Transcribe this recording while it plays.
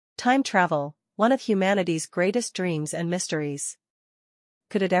Time travel, one of humanity's greatest dreams and mysteries.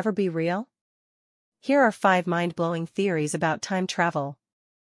 Could it ever be real? Here are 5 mind-blowing theories about time travel.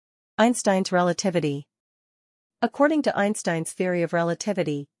 Einstein's relativity. According to Einstein's theory of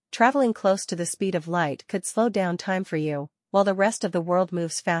relativity, traveling close to the speed of light could slow down time for you, while the rest of the world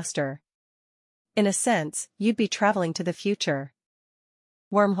moves faster. In a sense, you'd be traveling to the future.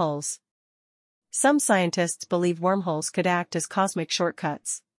 Wormholes. Some scientists believe wormholes could act as cosmic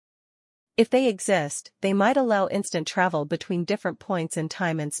shortcuts. If they exist, they might allow instant travel between different points in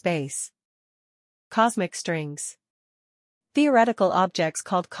time and space. Cosmic strings. Theoretical objects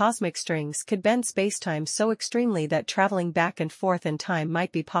called cosmic strings could bend spacetime so extremely that traveling back and forth in time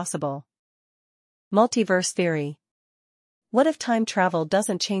might be possible. Multiverse theory. What if time travel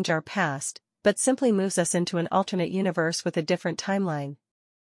doesn't change our past, but simply moves us into an alternate universe with a different timeline?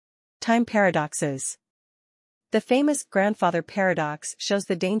 Time paradoxes. The famous grandfather paradox shows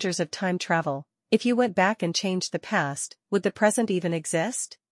the dangers of time travel. If you went back and changed the past, would the present even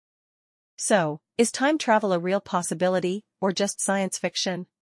exist? So, is time travel a real possibility, or just science fiction?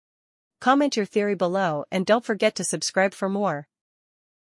 Comment your theory below and don't forget to subscribe for more.